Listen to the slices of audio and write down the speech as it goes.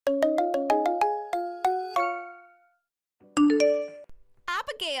Abigail,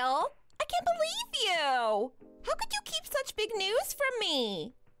 I can't believe you! How could you keep such big news from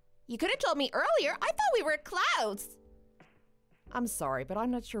me? You could have told me earlier. I thought we were close. I'm sorry, but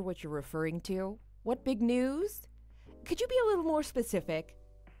I'm not sure what you're referring to. What big news? Could you be a little more specific?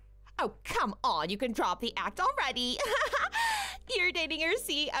 Oh, come on. You can drop the act already. You're dating your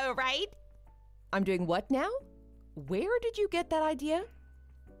CEO, right? I'm doing what now? Where did you get that idea?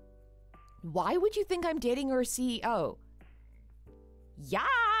 Why would you think I'm dating your CEO?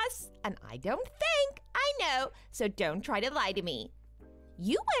 Yes, and I don't think. I know, so don't try to lie to me.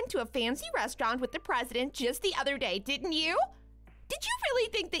 You went to a fancy restaurant with the president just the other day, didn't you? Did you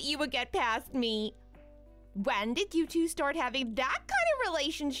really think that you would get past me? When did you two start having that kind of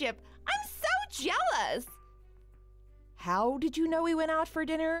relationship? I'm so jealous. How did you know we went out for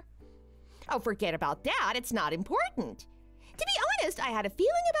dinner? Oh, forget about that. It's not important. To be honest, I had a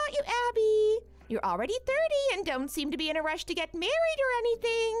feeling about you, Abby. You're already 30 and don't seem to be in a rush to get married or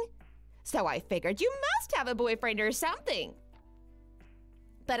anything. So I figured you must have a boyfriend or something.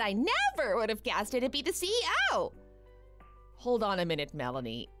 But I never would have guessed it'd be the CEO. Hold on a minute,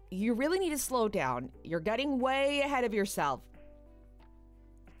 Melanie. You really need to slow down. You're getting way ahead of yourself.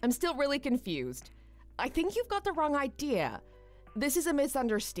 I'm still really confused. I think you've got the wrong idea. This is a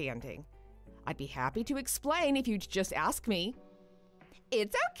misunderstanding. I'd be happy to explain if you'd just ask me.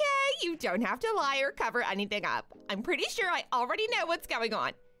 It's okay. You don't have to lie or cover anything up. I'm pretty sure I already know what's going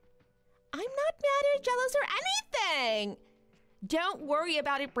on. I'm not mad or jealous or anything. Don't worry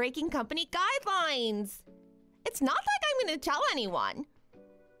about it breaking company guidelines. It's not like I'm going to tell anyone.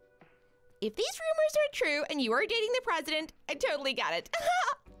 If these rumors are true and you are dating the president, I totally get it.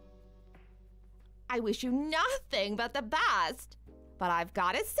 I wish you nothing but the best. But I've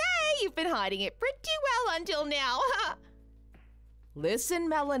got to say, you've been hiding it pretty well until now. Listen,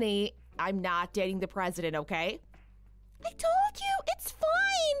 Melanie, I'm not dating the president, okay? I told you, it's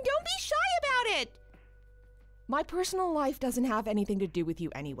fine. Don't be shy about it. My personal life doesn't have anything to do with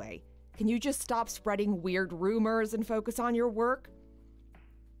you anyway. Can you just stop spreading weird rumors and focus on your work?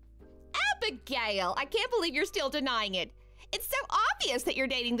 Abigail, I can't believe you're still denying it. It's so obvious that you're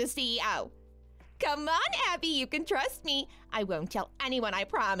dating the CEO. Come on, Abby, you can trust me. I won't tell anyone, I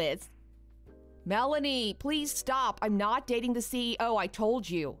promise. Melanie, please stop. I'm not dating the CEO, I told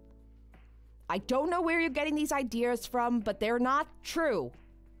you. I don't know where you're getting these ideas from, but they're not true.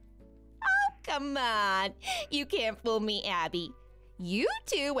 Oh, come on. You can't fool me, Abby. You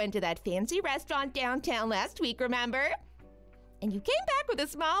two went to that fancy restaurant downtown last week, remember? And you came back with a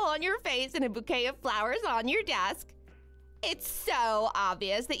smile on your face and a bouquet of flowers on your desk. It's so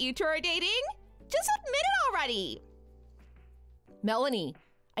obvious that you two are dating. Just admit it already. Melanie,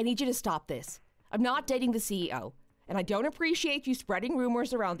 I need you to stop this. I'm not dating the CEO, and I don't appreciate you spreading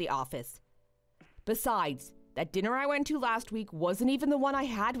rumors around the office. Besides, that dinner I went to last week wasn't even the one I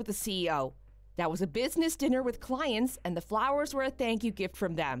had with the CEO. That was a business dinner with clients, and the flowers were a thank you gift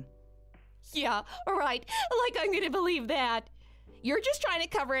from them. Yeah, right. Like I'm going to believe that. You're just trying to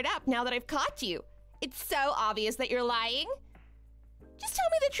cover it up now that I've caught you. It's so obvious that you're lying. Just tell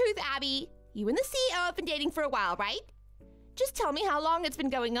me the truth, Abby. You and the CEO have been dating for a while, right? Just tell me how long it's been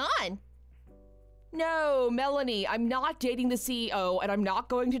going on. No, Melanie, I'm not dating the CEO, and I'm not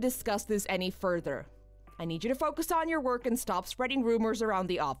going to discuss this any further. I need you to focus on your work and stop spreading rumors around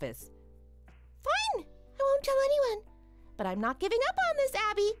the office. Fine, I won't tell anyone. But I'm not giving up on this,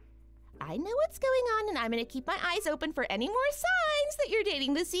 Abby. I know what's going on, and I'm going to keep my eyes open for any more signs that you're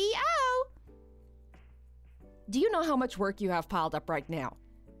dating the CEO. Do you know how much work you have piled up right now?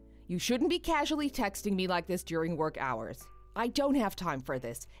 You shouldn't be casually texting me like this during work hours. I don't have time for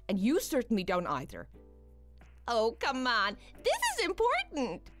this, and you certainly don't either. Oh, come on. This is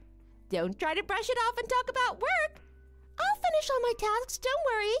important. Don't try to brush it off and talk about work. I'll finish all my tasks, don't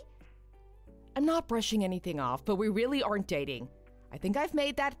worry. I'm not brushing anything off, but we really aren't dating. I think I've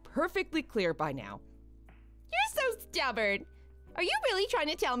made that perfectly clear by now. You're so stubborn. Are you really trying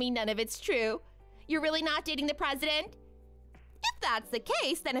to tell me none of it's true? You're really not dating the president? If that's the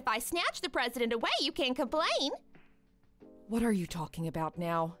case, then if I snatch the president away, you can't complain. What are you talking about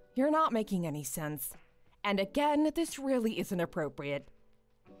now? You're not making any sense. And again, this really isn't appropriate.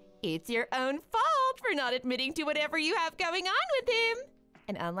 It's your own fault for not admitting to whatever you have going on with him.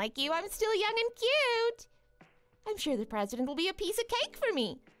 And unlike you, I'm still young and cute. I'm sure the president will be a piece of cake for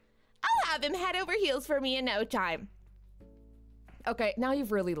me. I'll have him head over heels for me in no time. Okay, now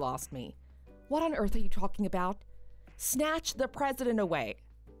you've really lost me. What on earth are you talking about? Snatch the president away.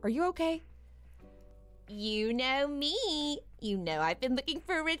 Are you okay? You know me. You know I've been looking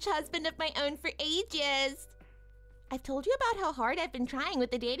for a rich husband of my own for ages. I've told you about how hard I've been trying with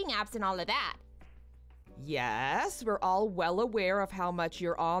the dating apps and all of that. Yes, we're all well aware of how much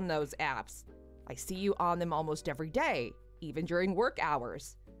you're on those apps. I see you on them almost every day, even during work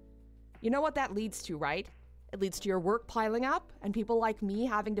hours. You know what that leads to, right? It leads to your work piling up and people like me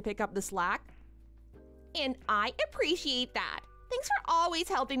having to pick up the slack. And I appreciate that. Thanks for always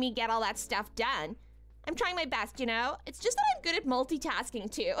helping me get all that stuff done. I'm trying my best, you know? It's just that I'm good at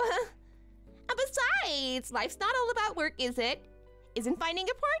multitasking too. And besides, life's not all about work, is it? Isn't finding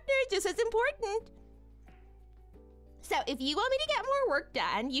a partner just as important? So if you want me to get more work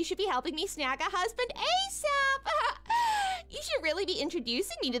done, you should be helping me snag a husband ASAP. You should really be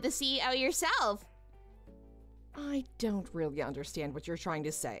introducing me to the CEO yourself. I don't really understand what you're trying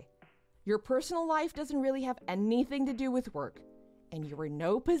to say. Your personal life doesn't really have anything to do with work, and you're in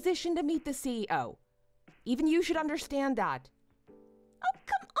no position to meet the CEO. Even you should understand that. Oh,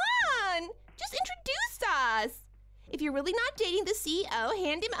 come on! Just introduce us! If you're really not dating the CEO,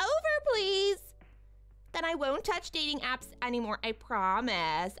 hand him over, please. Then I won't touch dating apps anymore, I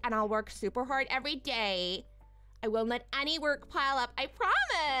promise. And I'll work super hard every day. I won't let any work pile up, I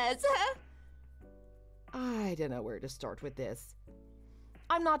promise. I don't know where to start with this.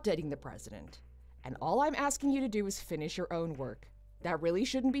 I'm not dating the president, and all I'm asking you to do is finish your own work. That really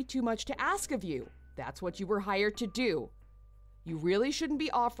shouldn't be too much to ask of you. That's what you were hired to do. You really shouldn't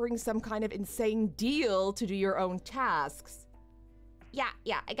be offering some kind of insane deal to do your own tasks. Yeah,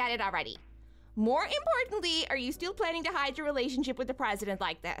 I got it already. More importantly, are you still planning to hide your relationship with the president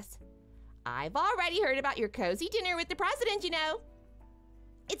like this? I've already heard about your cozy dinner with the president, you know.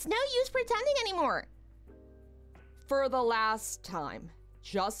 It's no use pretending anymore. For the last time.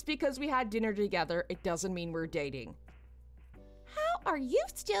 Just because we had dinner together, it doesn't mean we're dating. How are you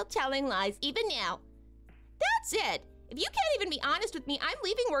still telling lies even now? That's it. If you can't even be honest with me, I'm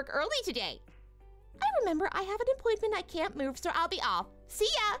leaving work early today. I remember I have an appointment I can't move, so I'll be off. See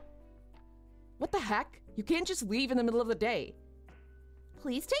ya! What the heck? You can't just leave in the middle of the day.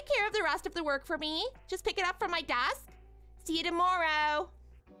 Please take care of the rest of the work for me. Just pick it up from my desk. See you tomorrow.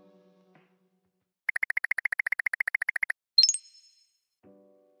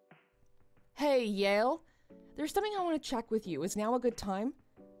 Hey, Yale. There's something I want to check with you. Is now a good time?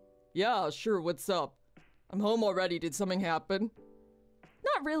 Yeah, sure. What's up? I'm home already. Did something happen?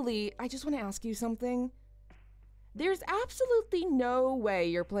 Not really. I just want to ask you something. There's absolutely no way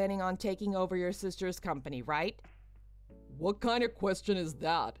you're planning on taking over your sister's company, right? What kind of question is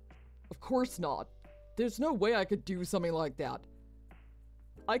that? Of course not. There's no way I could do something like that.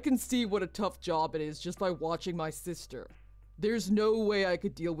 I can see what a tough job it is just by watching my sister. There's no way I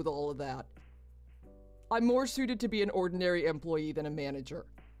could deal with all of that. I'm more suited to be an ordinary employee than a manager.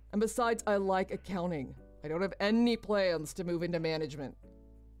 And besides, I like accounting. I don't have any plans to move into management.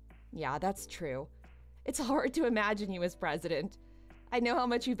 Yeah, that's true. It's hard to imagine you as president. I know how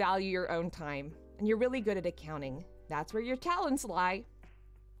much you value your own time, and you're really good at accounting. That's where your talents lie.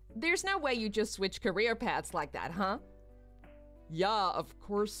 There's no way you just switch career paths like that, huh? Yeah, of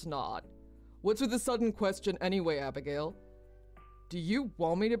course not. What's with the sudden question anyway, Abigail? Do you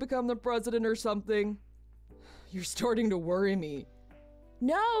want me to become the president or something? You're starting to worry me.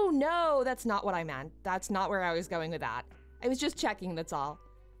 No, that's not what I meant. That's not where I was going with that. I was just checking, that's all.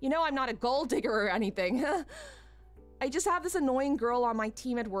 You know, I'm not a gold digger or anything. I just have this annoying girl on my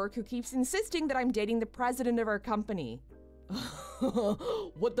team at work who keeps insisting that I'm dating the president of our company.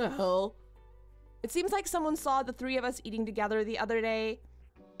 What the hell? It seems like someone saw the three of us eating together the other day,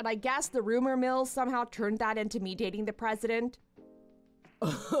 and I guess the rumor mill somehow turned that into me dating the president.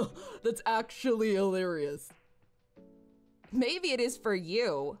 That's actually hilarious. Maybe it is for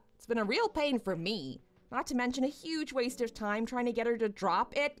you. It's been a real pain for me. Not to mention a huge waste of time trying to get her to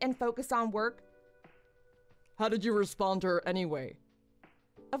drop it and focus on work. How did you respond to her anyway?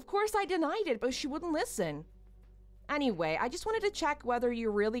 Of course I denied it, but she wouldn't listen. Anyway, I just wanted to check whether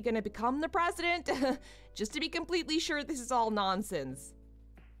you're really going to become the president, just to be completely sure this is all nonsense.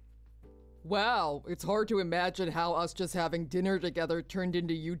 Wow, it's hard to imagine how us just having dinner together turned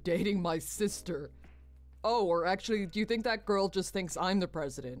into you dating my sister. Oh, or actually, do you think that girl just thinks I'm the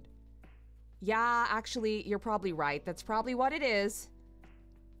president? Yeah, actually, you're probably right. That's probably what it is.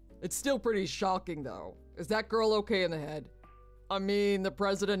 It's still pretty shocking, though. Is that girl okay in the head? I mean, the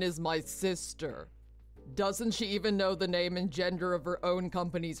president is my sister. Doesn't she even know the name and gender of her own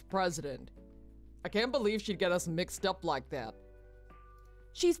company's president? I can't believe she'd get us mixed up like that.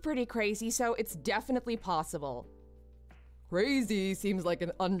 She's pretty crazy, so it's definitely possible. Crazy seems like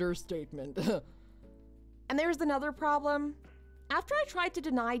an understatement. And there's another problem. After I tried to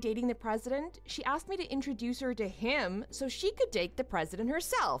deny dating the president, she asked me to introduce her to him so she could date the president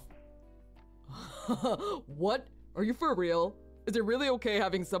herself. What? Are you for real? Is it really okay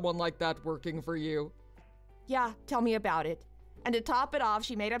having someone like that working for you? Yeah, tell me about it. And to top it off,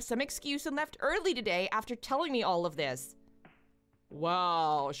 she made up some excuse and left early today after telling me all of this.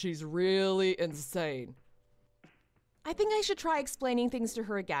 Wow, she's really insane. I think I should try explaining things to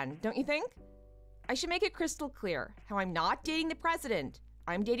her again, don't you think? I should make it crystal clear how I'm not dating the president.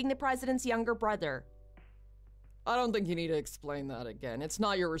 I'm dating the president's younger brother. I don't think you need to explain that again. It's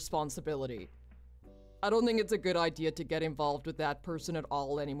not your responsibility. I don't think it's a good idea to get involved with that person at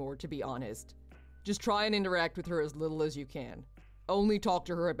all anymore, to be honest. Just try and interact with her as little as you can. Only talk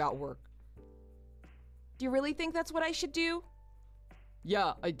to her about work. Do you really think that's what I should do?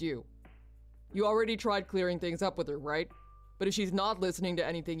 Yeah, I do. You already tried clearing things up with her, right? But if she's not listening to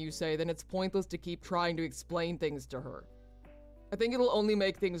anything you say, then it's pointless to keep trying to explain things to her. I think it'll only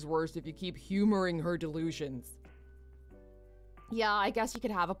make things worse if you keep humoring her delusions. Yeah, I guess you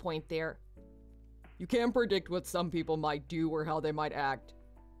could have a point there. You can't predict what some people might do or how they might act.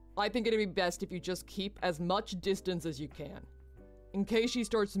 I think it'd be best if you just keep as much distance as you can. In case she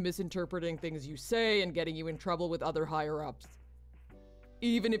starts misinterpreting things you say and getting you in trouble with other higher-ups.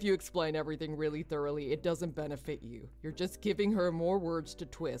 Even if you explain everything really thoroughly, it doesn't benefit you. You're just giving her more words to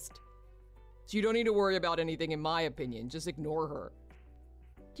twist. So you don't need to worry about anything, in my opinion. Just ignore her.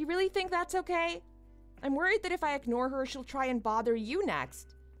 Do you really think that's okay? I'm worried that if I ignore her, she'll try and bother you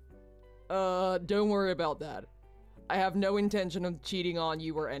next. Don't worry about that. I have no intention of cheating on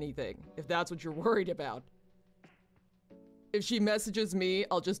you or anything, if that's what you're worried about. If she messages me,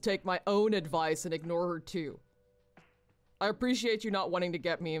 I'll just take my own advice and ignore her too. I appreciate you not wanting to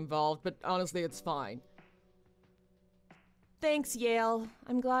get me involved, but honestly, it's fine. Thanks, Yale.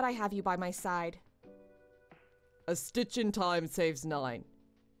 I'm glad I have you by my side. A stitch in time saves 9.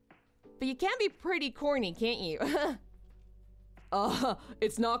 But you can be pretty corny, can't you?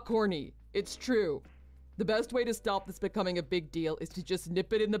 It's not corny. It's true. The best way to stop this becoming a big deal is to just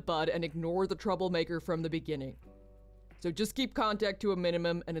nip it in the bud and ignore the troublemaker from the beginning. So just keep contact to a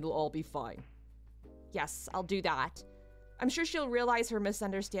minimum and it'll all be fine. Yes, I'll do that. I'm sure she'll realize her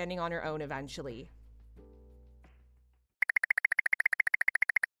misunderstanding on her own eventually.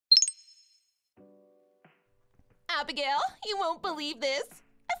 Abigail, you won't believe this.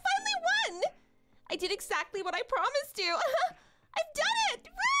 I finally won! I did exactly what I promised to. I've done it!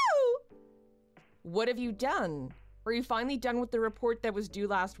 Woo! What have you done? Are you finally done with the report that was due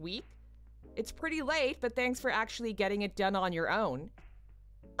last week? It's pretty late, but thanks for actually getting it done on your own.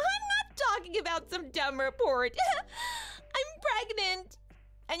 I'm not talking about some dumb report. I'm pregnant,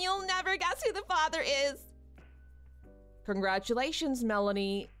 and you'll never guess who the father is. Congratulations,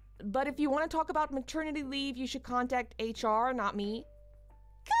 Melanie. But if you want to talk about maternity leave, you should contact HR, not me.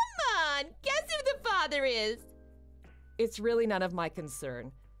 Come on, guess who the father is. It's really none of my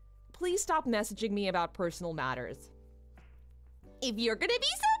concern. Please stop messaging me about personal matters. If you're gonna be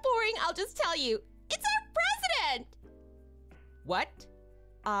so boring, I'll just tell you, it's our president! What?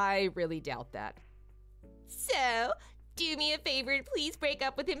 I really doubt that. So, do me a favor and please break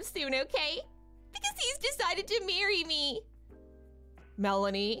up with him soon, okay? Because he's decided to marry me.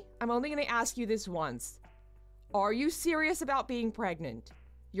 Melanie, I'm only going to ask you this once. Are you serious about being pregnant?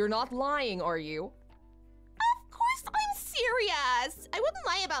 You're not lying, are you? Of course I'm serious. I wouldn't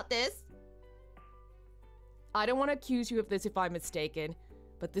lie about this. I don't want to accuse you of this if I'm mistaken,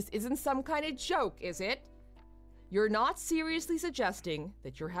 but this isn't some kind of joke, is it? You're not seriously suggesting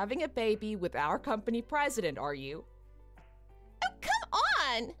that you're having a baby with our company president, are you? Oh, come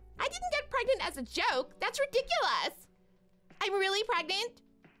on! I didn't get pregnant as a joke. That's ridiculous. I'm really pregnant.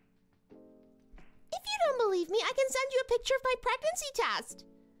 If you don't believe me, I can send you a picture of my pregnancy test.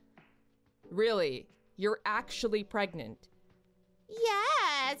 Really? You're actually pregnant?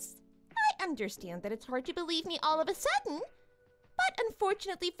 Yes. I understand that it's hard to believe me all of a sudden, but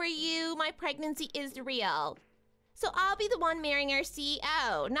unfortunately for you, my pregnancy is real. So I'll be the one marrying our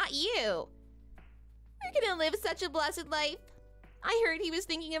CEO, not you. We're gonna live such a blessed life. I heard he was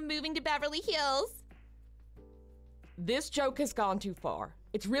thinking of moving to Beverly Hills. This joke has gone too far.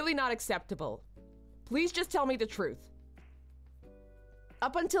 It's really not acceptable. Please just tell me the truth.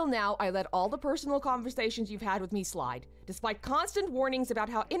 Up until now, I let all the personal conversations you've had with me slide, despite constant warnings about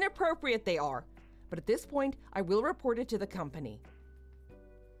how inappropriate they are. But at this point, I will report it to the company.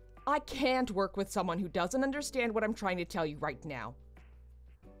 I can't work with someone who doesn't understand what I'm trying to tell you right now.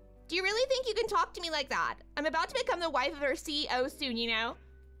 Do you really think you can talk to me like that? I'm about to become the wife of our CEO soon, you know?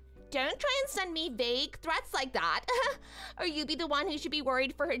 Don't try and send me vague threats like that, or you'll be the one who should be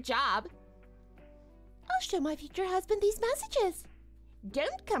worried for her job. I'll show my future husband these messages.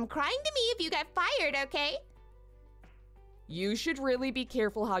 Don't come crying to me if you get fired, okay? You should really be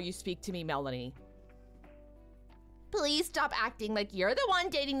careful how you speak to me, Melanie. Please stop acting like you're the one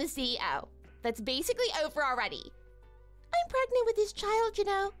dating the CEO. That's basically over already. I'm pregnant with his child, you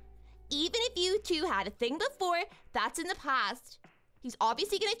know. Even if you two had a thing before, that's in the past. He's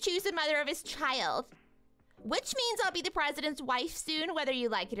obviously going to choose the mother of his child. Which means I'll be the president's wife soon, whether you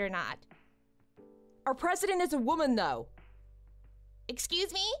like it or not. Our president is a woman, though.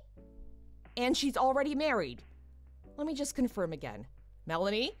 Excuse me? And she's already married. Let me just confirm again.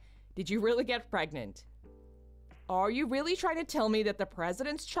 Melanie, did you really get pregnant? Are you really trying to tell me that the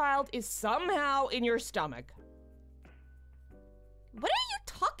president's child is somehow in your stomach? What are you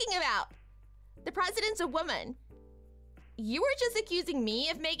talking about? The president's a woman. You were just accusing me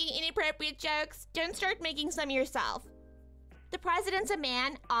of making inappropriate jokes. Don't start making some yourself. The president's a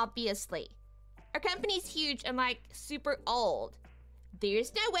man, obviously. Our company's huge and, like, super old.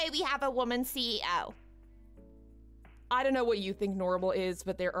 There's no way we have a woman CEO. I don't know what you think normal is,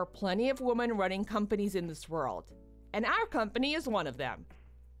 but there are plenty of women running companies in this world. And our company is one of them.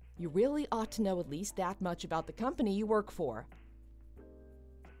 You really ought to know at least that much about the company you work for.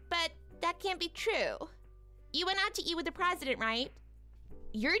 But that can't be true. You went out to eat with the president, right?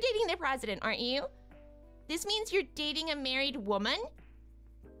 You're dating the president, aren't you? This means you're dating a married woman?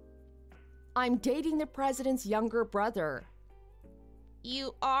 I'm dating the president's younger brother.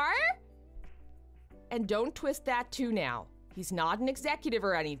 You are? And don't twist that too now. He's not an executive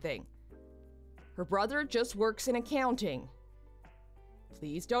or anything. Her brother just works in accounting.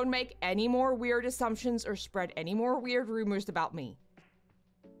 Please don't make any more weird assumptions or spread any more weird rumors about me.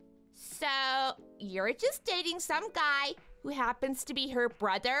 So, you're just dating some guy who happens to be her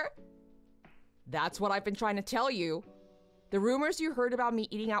brother? That's what I've been trying to tell you. The rumors you heard about me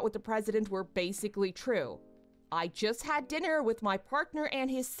eating out with the president were basically true. I just had dinner with my partner and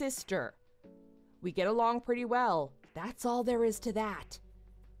his sister. We get along pretty well. That's all there is to that.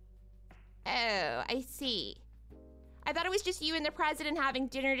 Oh, I see. I thought it was just you and the president having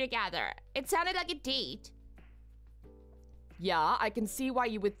dinner together. It sounded like a date. Yeah, I can see why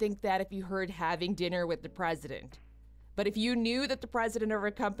you would think that if you heard having dinner with the president. But if you knew that the president of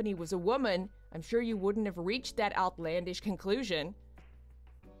our company was a woman, I'm sure you wouldn't have reached that outlandish conclusion.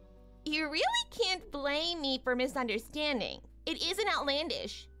 You really can't blame me for misunderstanding. It isn't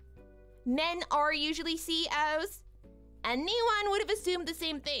outlandish. Men are usually CEOs. Anyone would have assumed the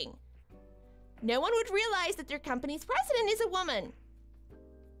same thing. No one would realize that their company's president is a woman.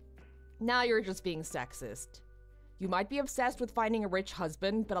 Now you're just being sexist. You might be obsessed with finding a rich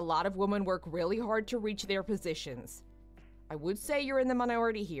husband, but a lot of women work really hard to reach their positions. I would say you're in the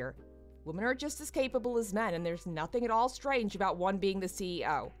minority here. Women are just as capable as men, and there's nothing at all strange about one being the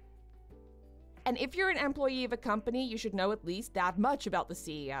CEO. And if you're an employee of a company, you should know at least that much about the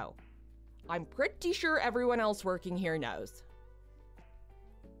CEO. I'm pretty sure everyone else working here knows.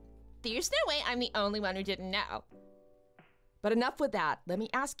 There's no way I'm the only one who didn't know. But enough with that. Let me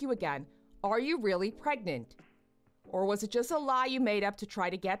ask you again. Are you really pregnant? Or was it just a lie you made up to try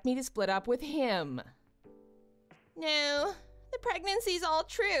to get me to split up with him? No, the pregnancy's all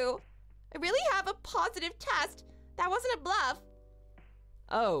true. I really have a positive test. That wasn't a bluff.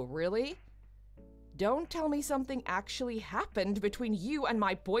 Oh, really? Don't tell me something actually happened between you and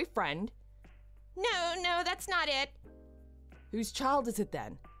my boyfriend. No, that's not it. Whose child is it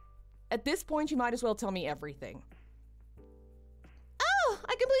then? At this point, you might as well tell me everything. Oh,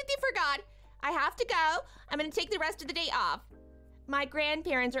 I completely forgot. I have to go. I'm going to take the rest of the day off. My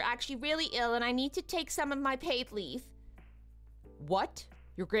grandparents are actually really ill and I need to take some of my paid leave. What?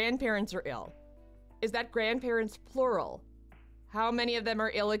 Your grandparents are ill? Is that grandparents plural? How many of them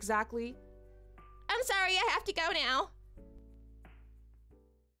are ill exactly? I'm sorry, I have to go now.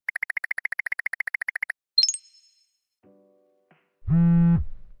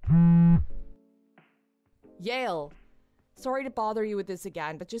 Yale. Sorry to bother you with this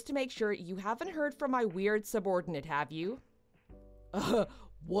again, but just to make sure, you haven't heard from my weird subordinate, have you?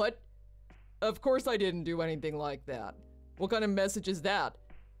 What? Of course I didn't do anything like that. What kind of message is that?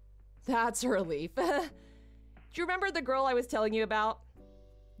 That's a relief. Do you remember the girl I was telling you about?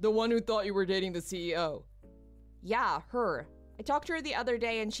 The one who thought you were dating the CEO. Yeah, her. I talked to her the other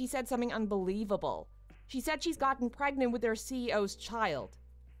day and she said something unbelievable. She said she's gotten pregnant with their CEO's child.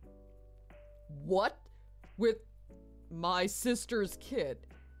 What? With my sister's kid?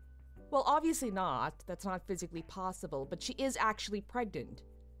 Well, obviously not. That's not physically possible, but she is actually pregnant.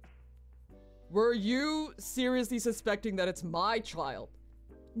 Were you seriously suspecting that it's my child?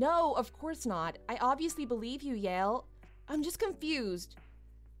 No, of course not. I obviously believe you, Yale. I'm just confused.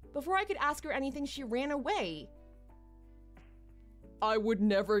 Before I could ask her anything, she ran away. I would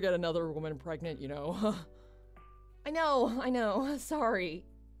never get another woman pregnant, you know. I know. Sorry.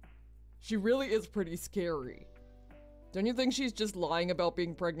 She really is pretty scary. Don't you think she's just lying about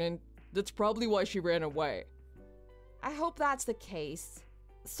being pregnant? That's probably why she ran away. I hope that's the case.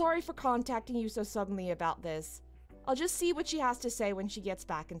 Sorry for contacting you so suddenly about this. I'll just see what she has to say when she gets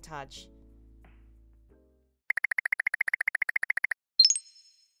back in touch.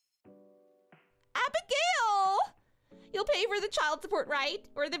 Abigail! You'll pay for the child support, right?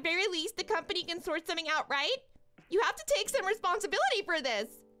 Or at the very least, the company can sort something out, right? You have to take some responsibility for this.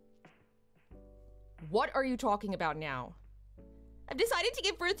 What are you talking about now? I've decided to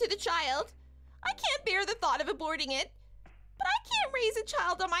give birth to the child. I can't bear the thought of aborting it. But I can't raise a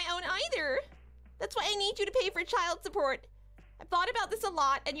child on my own either. That's why I need you to pay for child support. I've thought about this a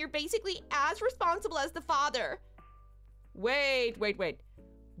lot, and you're basically as responsible as the father. Wait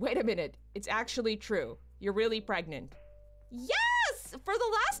a minute. It's actually true. You're really pregnant. Yes! For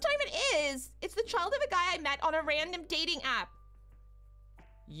the last time it is. It's the child of a guy I met on a random dating app.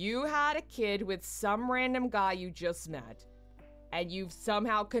 You had a kid with some random guy you just met, and you've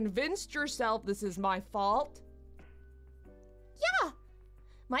somehow convinced yourself this is my fault? Yeah.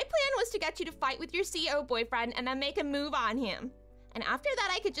 My plan was to get you to fight with your CEO boyfriend and then make a move on him. And after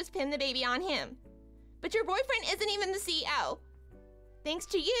that, I could just pin the baby on him. But your boyfriend isn't even the CEO. Thanks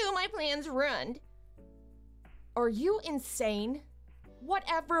to you, my plan's ruined. Are you insane?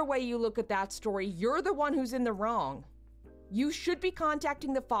 Whatever way you look at that story, you're the one who's in the wrong. You should be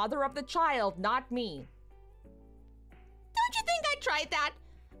contacting the father of the child, not me. Don't you think I tried that?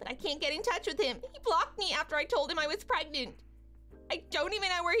 But I can't get in touch with him. He blocked me after I told him I was pregnant. I don't even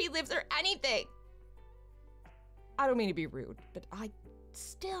know where he lives or anything. I don't mean to be rude, but I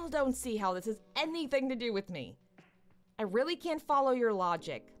still don't see how this has anything to do with me. I really can't follow your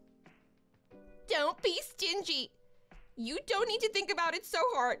logic. Don't be stingy. You don't need to think about it so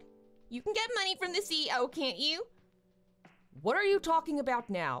hard. You can get money from the CEO, can't you? What are you talking about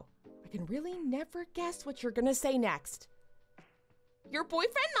now? I can really never guess what you're gonna say next. Your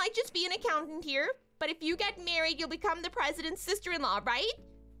boyfriend might just be an accountant here, but if you get married, you'll become the president's sister-in-law, right?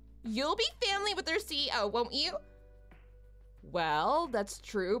 You'll be family with their CEO, won't you? Well, that's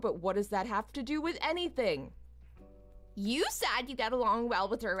true, but what does that have to do with anything? You said you get along well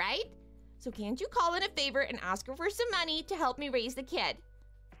with her, right? So can't you call in a favor and ask her for some money to help me raise the kid?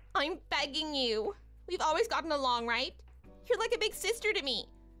 I'm begging you. We've always gotten along, right? You're like a big sister to me.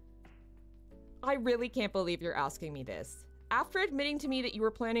 I really can't believe you're asking me this. After admitting to me that you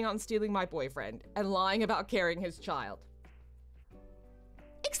were planning on stealing my boyfriend and lying about carrying his child.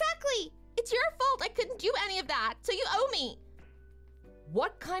 Exactly! It's your fault I couldn't do any of that, so you owe me.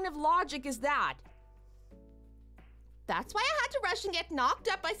 What kind of logic is that? That's why I had to rush and get knocked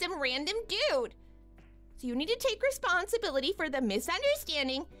up by some random dude. So you need to take responsibility for the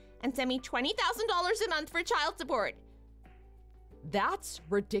misunderstanding and send me $20,000 a month for child support. That's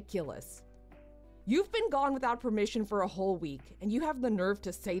ridiculous. You've been gone without permission for a whole week, and you have the nerve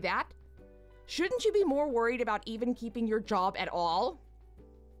to say that? Shouldn't you be more worried about even keeping your job at all?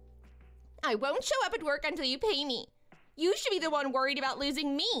 I won't show up at work until you pay me. You should be the one worried about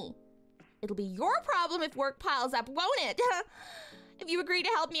losing me. It'll be your problem if work piles up, won't it? If you agree to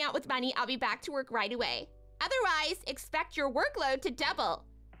help me out with money, I'll be back to work right away. Otherwise, expect your workload to double.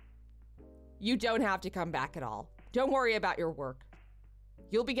 You don't have to come back at all. Don't worry about your work.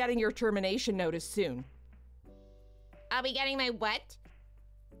 You'll be getting your termination notice soon. I'll be getting my what?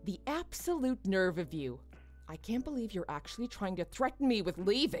 The absolute nerve of you. I can't believe you're actually trying to threaten me with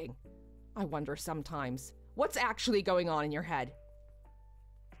leaving. I wonder sometimes, what's actually going on in your head?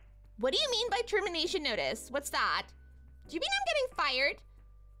 What do you mean by termination notice? What's that? Do you mean I'm getting fired?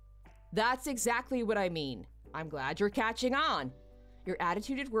 That's exactly what I mean. I'm glad you're catching on. Your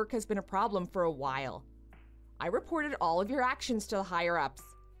attitude at work has been a problem for a while. I reported all of your actions to the higher-ups,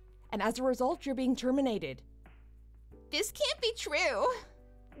 and as a result, you're being terminated. This can't be true.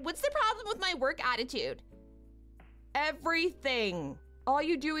 What's the problem with my work attitude? Everything. All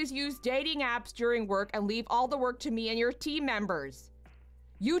you do is use dating apps during work and leave all the work to me and your team members.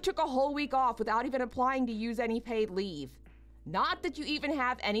 You took a whole week off without even applying to use any paid leave. Not that you even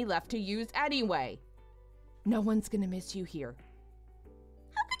have any left to use anyway. No one's gonna miss you here.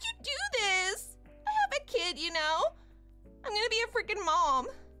 How could you do this? I have a kid, you know? I'm gonna be a freaking mom.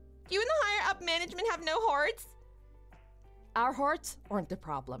 You and the higher up management have no hearts? Our hearts aren't the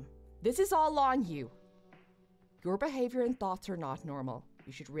problem. This is all on you. Your behavior and thoughts are not normal.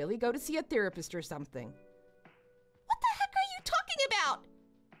 You should really go to see a therapist or something. What the heck are you talking about?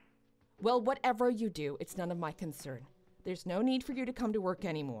 Well, whatever you do, it's none of my concern. There's no need for you to come to work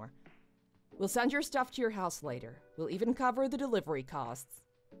anymore. We'll send your stuff to your house later. We'll even cover the delivery costs.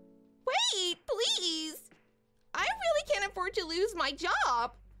 Wait, please. I really can't afford to lose my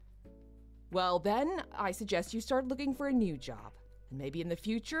job. Well, then, I suggest you start looking for a new job. And maybe in the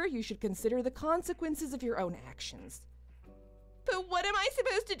future, you should consider the consequences of your own actions. But what am I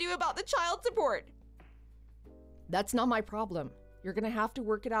supposed to do about the child support? That's not my problem. You're gonna have to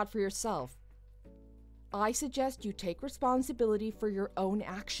work it out for yourself. I suggest you take responsibility for your own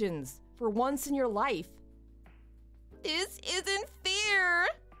actions, for once in your life. This isn't fair.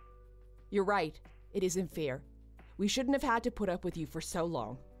 You're right, it isn't fair. We shouldn't have had to put up with you for so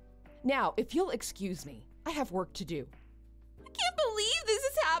long. Now, if you'll excuse me, I have work to do. I can't believe this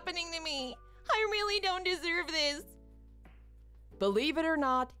is happening to me. I really don't deserve this. Believe it or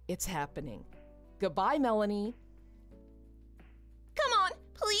not, it's happening. Goodbye, Melanie. Come on,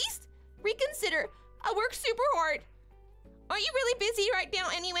 please. Reconsider. I work super hard. Aren't you really busy right now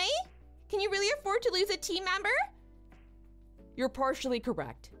anyway? Can you really afford to lose a team member? You're partially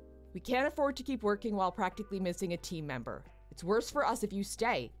correct. We can't afford to keep working while practically missing a team member. It's worse for us if you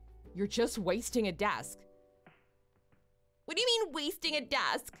stay. You're just wasting a desk. What do you mean wasting a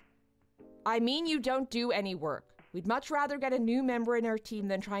desk? I mean you don't do any work. We'd much rather get a new member in our team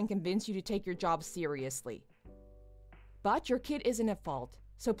than try and convince you to take your job seriously. But your kid isn't at fault,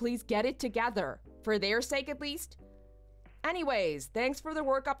 so please get it together, for their sake at least. Anyways, thanks for the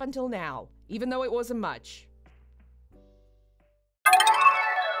work up until now, even though it wasn't much.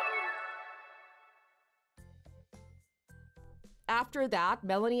 After that,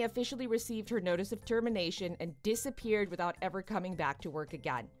 Melanie officially received her notice of termination and disappeared without ever coming back to work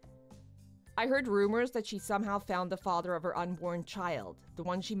again. I heard rumors that she somehow found the father of her unborn child, the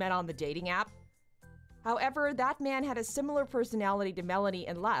one she met on the dating app. However, that man had a similar personality to Melanie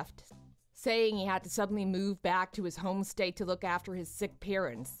and left, saying he had to suddenly move back to his home state to look after his sick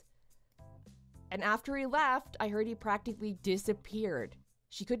parents. And after he left, I heard he practically disappeared.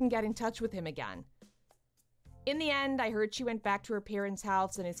 She couldn't get in touch with him again. In the end, I heard she went back to her parents'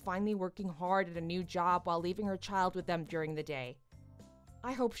 house and is finally working hard at a new job while leaving her child with them during the day.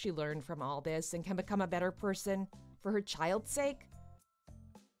 I hope she learned from all this and can become a better person for her child's sake.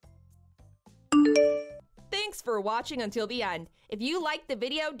 Thanks for watching until the end. If you liked the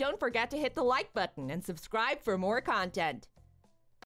video, don't forget to hit the like button and subscribe for more content.